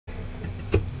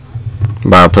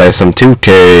About to play some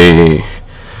 2K.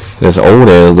 This old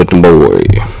ass looking boy.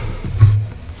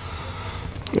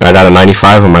 I got a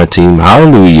 95 on my team.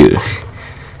 Hallelujah.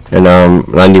 And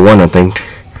 91, I think.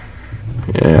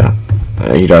 Yeah.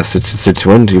 You got 66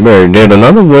 wins. You better get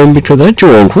another win because that's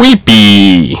your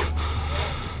creepy.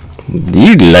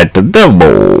 You let the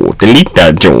devil delete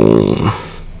that Joan.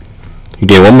 You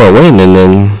get one more win and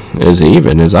then it's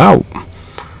even. It's out.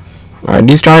 Alright,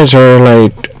 these guys are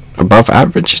like above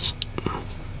average.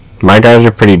 My guys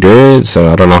are pretty good,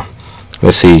 so I don't know.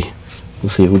 Let's see.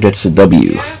 Let's see who gets the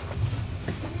W.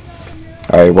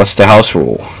 Alright, what's the house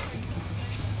rule?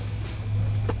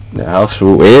 The house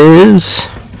rule is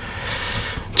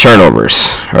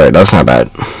turnovers. Alright, that's not bad.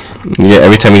 You get,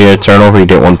 every time you get a turnover, you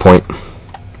get 1 point.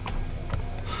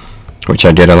 Which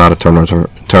I did a lot of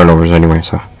turnovers anyway,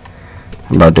 so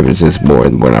I'm about to do this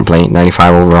board when I'm playing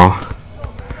 95 overall.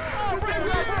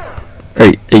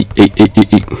 Hey.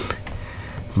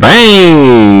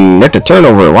 Bang! That's a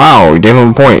turnover. Wow, you gave him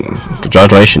a point.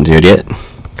 Congratulations, you idiot.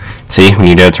 See, when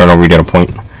you get a turnover, you get a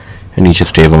point. And you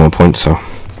just gave him a point, so.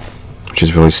 Which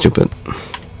is really stupid.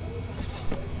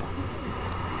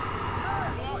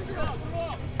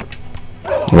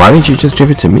 Why did you just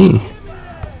give it to me?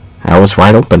 I was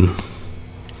wide open.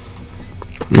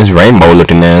 This rainbow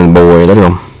looking ass boy, look at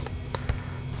him.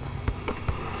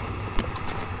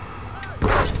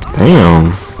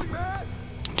 Damn.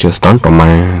 Just dunked on my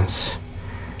ass.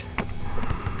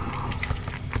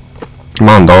 Come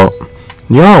on, dog.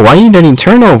 Yo, why are you getting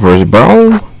turnovers,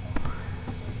 bro?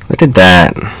 Look at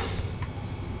that.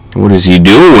 What is he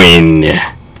doing?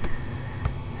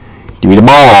 Give me the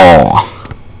ball.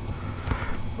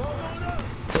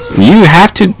 You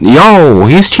have to. Yo,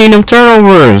 he's cheating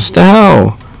turnovers. The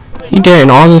hell? He getting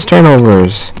all his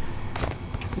turnovers.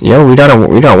 Yo, we got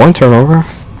one turnover.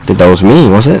 That was me,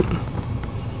 was it?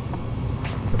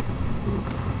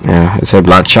 Yeah, it said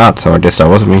blocked shot, so I guess that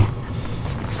was me.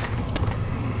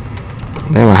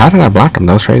 Damn, how did I block him?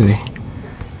 That was crazy.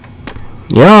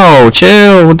 Yo,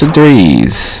 chill with the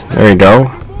threes. There you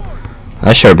go.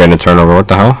 That should have been a turnover. What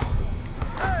the hell?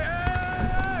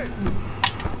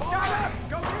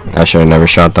 I should have never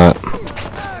shot that.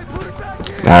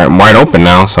 Alright, I'm wide open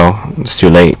now, so it's too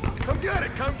late.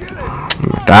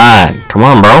 God, come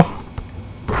on, bro.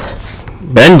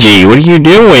 Benji, what are you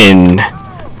doing?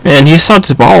 Man, he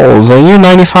sucks balls. Like, you're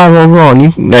 95 overall. And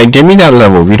you, like, give me that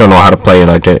level if you don't know how to play it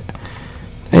like that.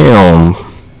 Damn.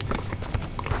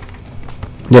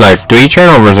 You're like 3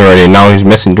 turnovers already. And now he's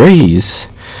missing threes.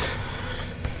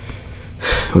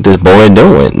 What this boy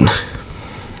doing?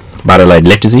 About to like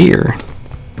lick his ear.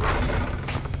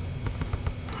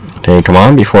 Okay, come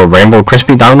on, before Rainbow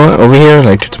Crispy Donut over here,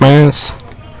 like, it's my ass.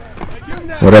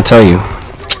 What'd I tell you?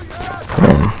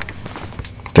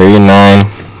 39,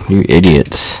 you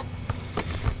idiots.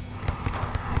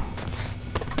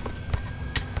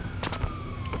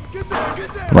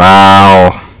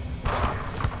 Wow.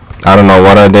 I don't know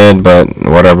what I did, but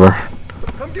whatever.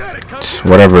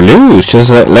 Whatever, lose. Just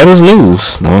let us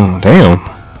lose. No, damn.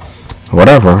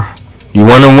 Whatever. You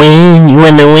wanna win? You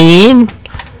wanna win?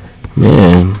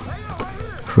 Man.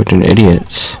 Freaking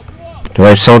idiots.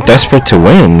 They're so desperate to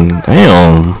win.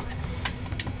 Damn.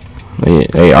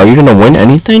 Hey, are you gonna win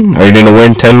anything? Are you gonna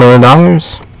win $10 million?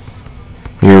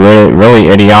 You're really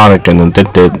idiotic and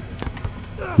addicted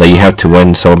that you have to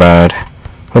win so bad.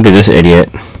 Look at this idiot.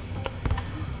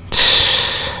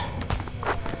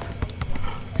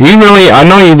 You really, I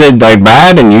know you did like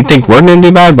bad and you think we're gonna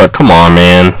do bad, but come on,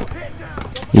 man.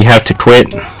 You have to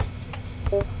quit.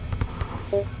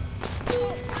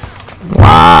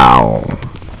 Wow.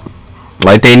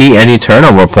 Like they need any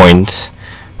turnover points.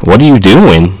 What are you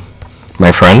doing,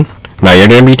 my friend? Now you're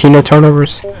gonna be team of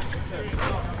turnovers?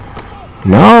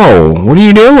 No. What are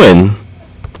you doing?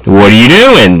 What are you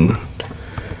doing?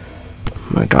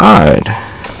 My God.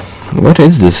 What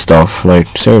is this stuff?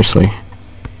 Like, seriously.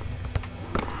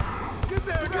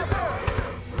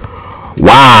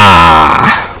 Wow.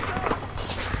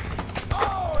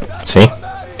 See?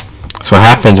 That's what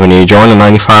happens when you join the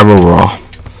 95 overall.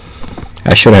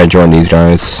 I should have joined these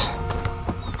guys.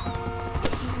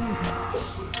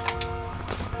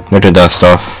 Look at that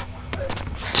stuff.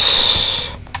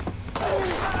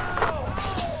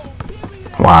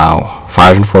 Wow.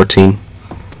 5 and 14.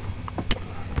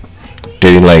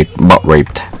 Getting like butt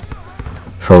raped.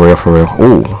 For real, for real.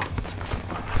 Ooh.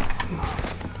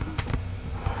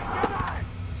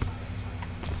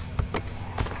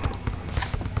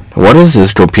 What is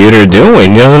this computer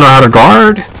doing? He doesn't know how to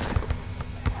guard?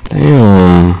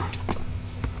 Damn.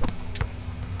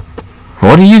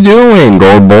 What are you doing,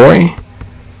 gold boy?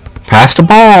 Pass the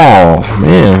ball,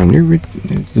 man.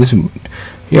 This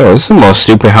is the most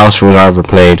stupid house rules I ever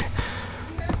played.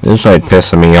 This is like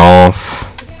pissing me off.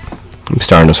 I'm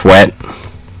starting to sweat.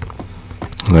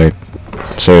 Like,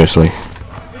 seriously.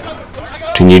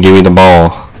 Can you give me the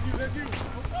ball?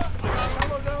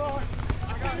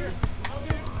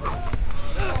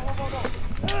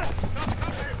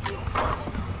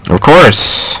 Of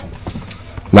course.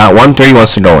 Not 1-3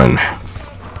 wants to go in.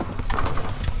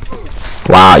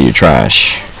 Wow, you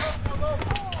trash.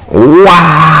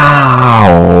 Wow.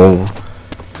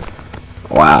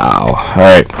 Wow.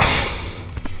 Alright.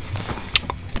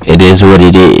 It is what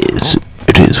it is.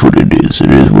 It is what it is.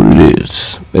 It is what it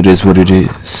is. It is what it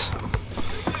is.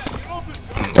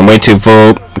 I'm way too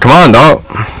full. Come on, dog.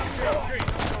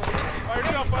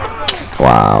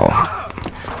 Wow.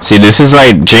 See, this is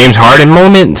like James Harden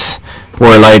moments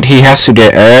where like he has to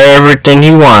get everything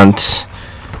he wants.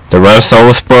 The rest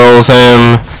always spoils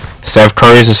him. Steph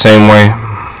Curry's the same way.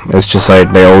 It's just like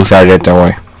they always gotta get that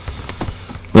way.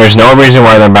 There's no reason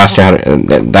why that basket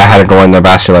had to go in the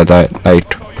basket like that.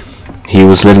 Like he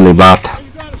was literally blocked.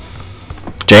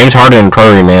 James Harden and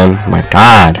Curry, man, my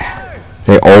God,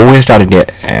 they always gotta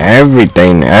get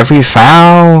everything, every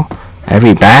foul,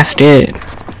 every basket.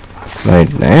 Like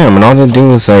damn, and all they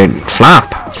do is like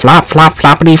flop, flop, flop,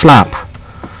 floppity flop.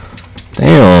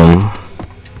 Damn.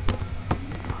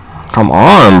 Come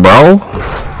on, bro.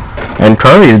 And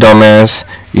Curry's dumbass,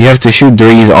 you have to shoot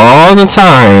threes all the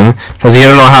time because he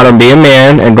don't know how to be a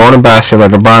man and go in the basket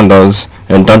like LeBron does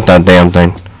and dunk that damn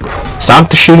thing. Stop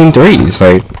the shooting threes.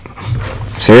 Like,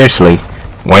 seriously.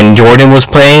 When Jordan was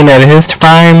playing at his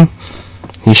prime,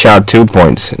 he shot 2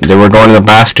 points. They were going to the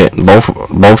basket,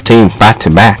 both teams back to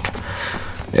back.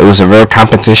 It was a real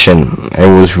competition.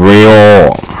 It was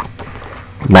real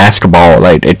basketball.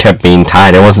 Like, it kept being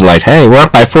tied. It wasn't like, hey, we're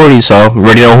up by 40, so we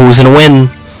already know who's gonna win.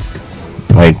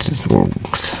 Like,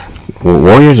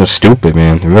 Warriors are stupid,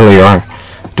 man. They really are.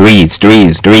 Threes.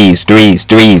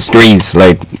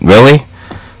 Like, really?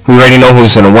 We already know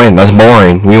who's gonna win. That's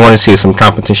boring. We want to see some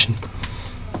competition.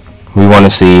 We want to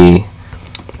see,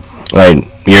 like,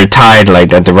 you're tied,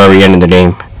 like, at the very end of the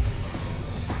game.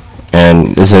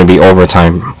 And this is gonna be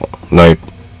overtime. Like,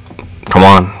 come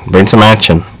on. Bring some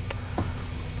action.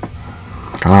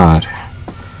 God.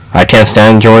 I can't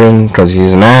stand Jordan because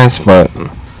he's an ass, but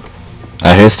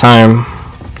at his time,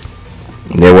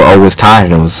 they were always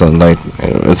tied. It was like,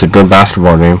 it was a good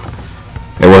basketball game.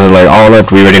 It wasn't like, oh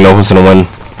look, we already know who's gonna win.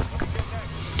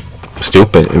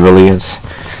 Stupid, it really is.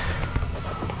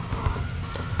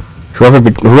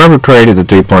 Whoever created the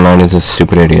 3-point line is a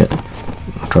stupid idiot.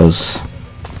 Because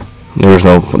there was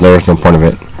no point of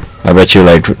it. I bet you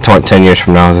like 10 years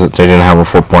from now they didn't have a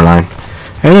 4-point line.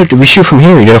 Hey look, if we shoot from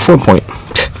here, you get a 4-point.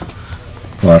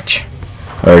 Watch.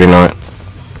 I already know it.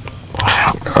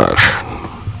 Oh, gosh.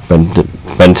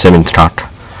 Ben Simmons talked.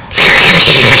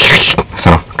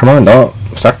 So, come on, dog.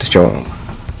 Start the show.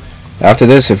 After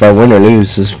this, if I win or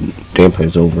lose, this gameplay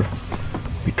is over.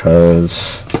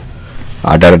 Because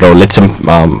I gotta go lick some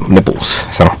nipples.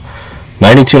 So,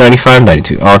 92, 95,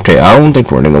 92. Okay, I don't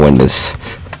think we're gonna win this.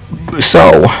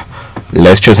 So,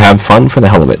 let's just have fun for the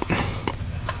hell of it.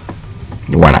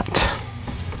 Why not?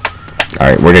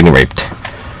 Alright, we're getting raped.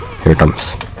 Here it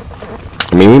comes.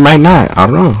 I mean, we might not. I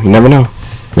don't know. You never know.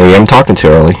 Maybe I'm talking too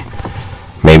early.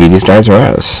 Maybe these guys are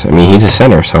ass. I mean, he's a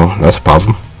center, so that's a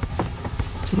problem.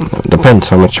 Depends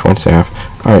how much points they have.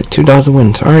 Alright, 2,000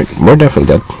 wins. Alright, we're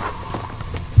definitely dead.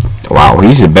 Wow,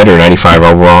 he's a better 95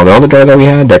 overall. The other guy that we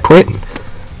had that quit,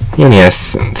 he only has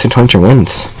 600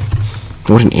 wins.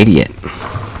 What an idiot.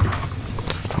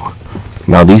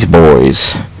 Now these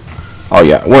boys. Oh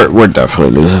yeah, we're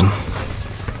definitely losing.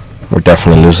 We're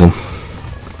definitely losing.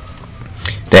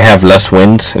 They have less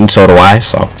wins, and so do I,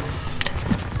 so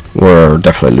we're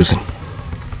definitely losing.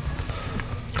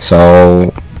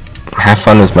 So have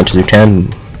fun as much as you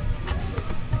can.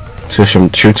 Shoot some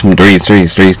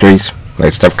threes,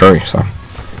 like Steph Curry. So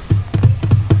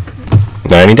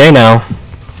any day now.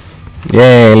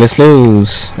 Yay, let's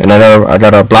lose. And I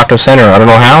got a blocked center. I don't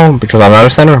know how because I'm not a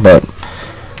center, but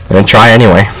I'm gonna try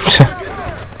anyway.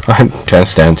 I can't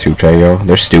stand 2K, yo.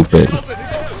 They're stupid.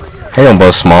 They don't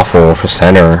both small forward for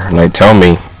center. Like, tell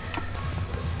me.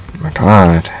 Oh my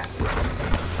God.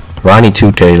 Ronnie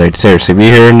 2K, like, seriously, if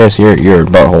you're hearing this, you're a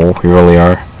butthole. You really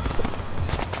are.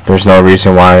 There's no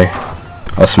reason why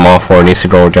a small forward needs to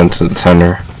go against the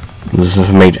center. This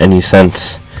doesn't make any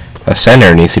sense. A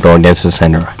center needs to go against the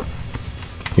center.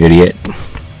 You idiot.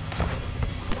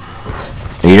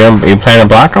 Are you planning to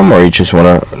block him, or you just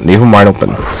want to leave him wide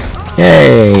open?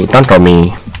 Yay! Dunk on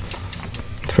me.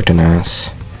 Freaking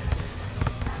ass.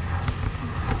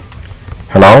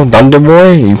 Hello, Thunder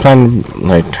Boy? You playing,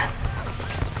 like...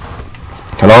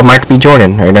 Hello, Mike B.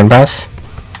 Jordan. Are you done pass?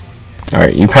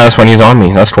 Alright, you pass when he's on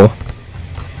me. That's cool.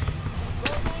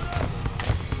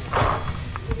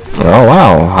 Oh,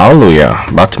 wow. Hallelujah.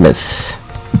 About to miss.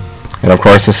 And, of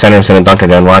course, the center's in a dunker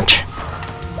then. Watch.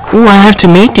 Ooh, I have to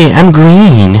make it. I'm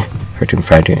green. Hurt him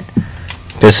Friday.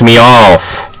 Piss me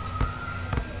off.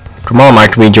 Come on,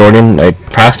 Mike B. Jordan. I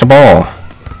passed the ball.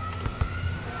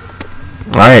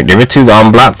 Alright, give it to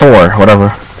Black Thor.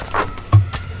 Whatever.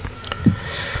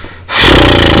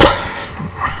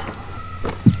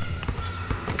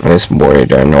 This boy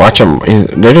done. Watch him.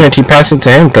 They're gonna keep passing to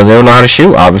him because they don't know how to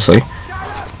shoot, obviously.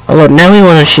 Oh look, now we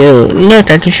wanna shoot. Look,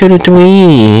 I can shoot a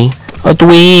three. A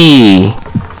three.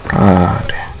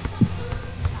 God.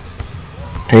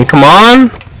 Hey, come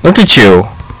on. Look at you.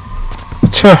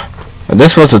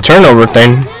 This was a turnover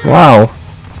thing. Wow.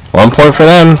 1 point for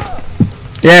them.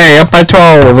 Yay, up by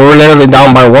 12. We're literally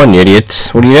down by 1,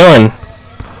 idiots. What are you doing?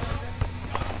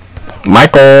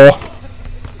 Michael.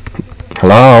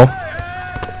 Hello?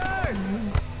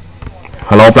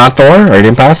 Hello, Black Thor? Or you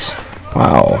didn't pass?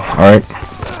 Wow. Alright.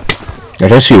 I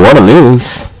guess you want to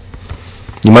lose.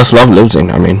 You must love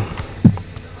losing, I mean.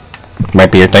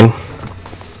 Might be a thing.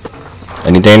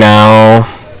 Any day now.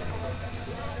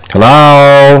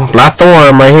 Hello? Black Thor,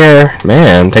 I'm right here.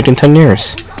 Man, taking 10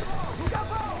 years.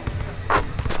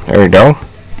 There we go.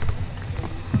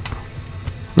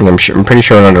 I'm pretty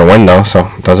sure we're under win though, so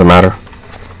it doesn't matter.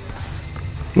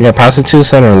 Yeah, pass it to the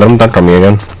center and let him dunk on me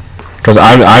again. Cause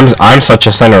I'm such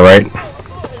a center, right?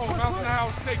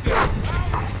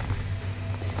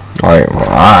 Alright, well,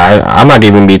 I'm not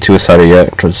even be two-sided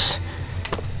yet, cause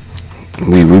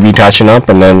we be catching up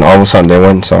and then all of a sudden they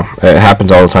win, so it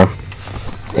happens all the time.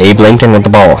 Abe Lincoln with the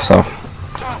ball, so.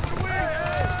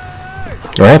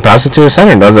 Go ahead, pass it to the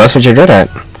center. That's what you're good at.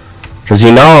 Cause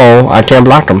you know I can't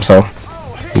block him, so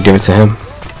you give it to him.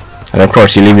 And of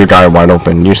course you leave your guy wide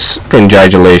open.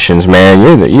 Congratulations, man.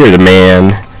 You're the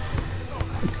man.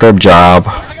 Good job.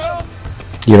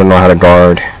 You don't know how to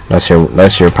guard. That's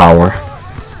your power.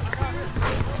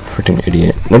 Freaking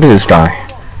idiot. Look at this guy.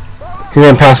 He's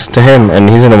gonna pass it to him and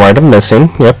he's in the wide open missing.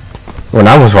 Yep. When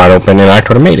I was wide open and I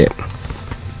could have made it.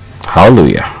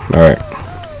 Hallelujah. Alright.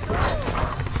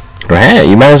 Go ahead,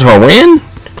 you might as well win.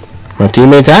 My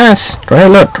teammate's ass. Go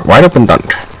ahead, look. Wide open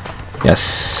dunk.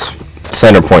 Yes.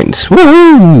 Center points.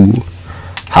 Woohoo!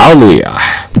 Hallelujah.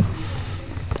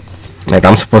 Like,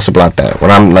 I'm supposed to block that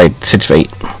when I'm like 6'8".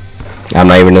 I'm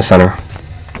not even the center.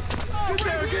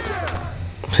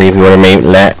 See, if you would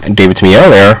have gave it to me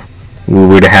earlier, we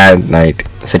would have had like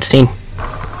 16.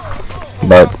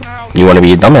 But you want to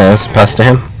be a dumbass, pass it to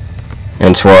him,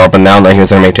 and swore up and down that he was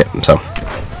gonna make it. So,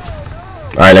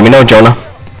 alright, let me know, Jonah.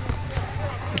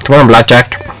 Come on,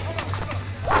 Blackjack.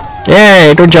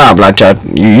 Yay, good job, Blackjack.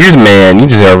 You're the man. You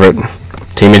deserve it.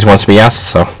 Teammates wants to be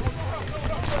asked, so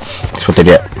that's what they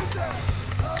get.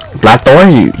 Black Thor,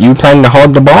 you planning to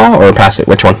hold the ball or pass it?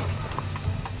 Which one?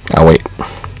 I'll wait.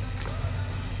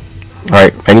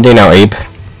 Alright, any day now, Abe.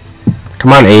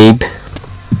 Come on, Abe.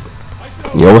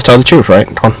 You always tell the truth, right?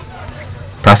 Come on.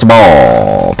 Pass the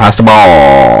ball. Pass the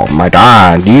ball. My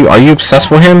God, are you obsessed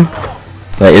with him?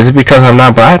 Like, is it because I'm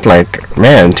not black? Like,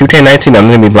 man, 2K19, I'm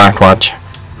gonna be black. Watch.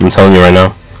 I'm telling you right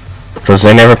now. Because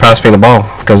they never pass me the ball.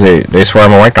 Because they swear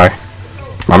I'm a white guy.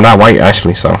 I'm not white,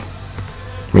 actually, so.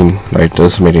 I mean, like,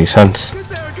 doesn't make any sense.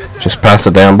 Just pass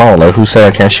the damn ball. Like, who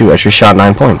said I can't shoot? I just shot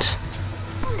 9 points.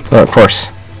 Well, of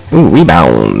course. Ooh,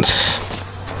 rebounds.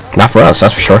 Not for us,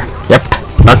 that's for sure. Yep.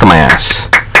 Dunk on my ass.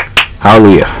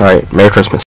 Hallelujah. Alright, Merry Christmas.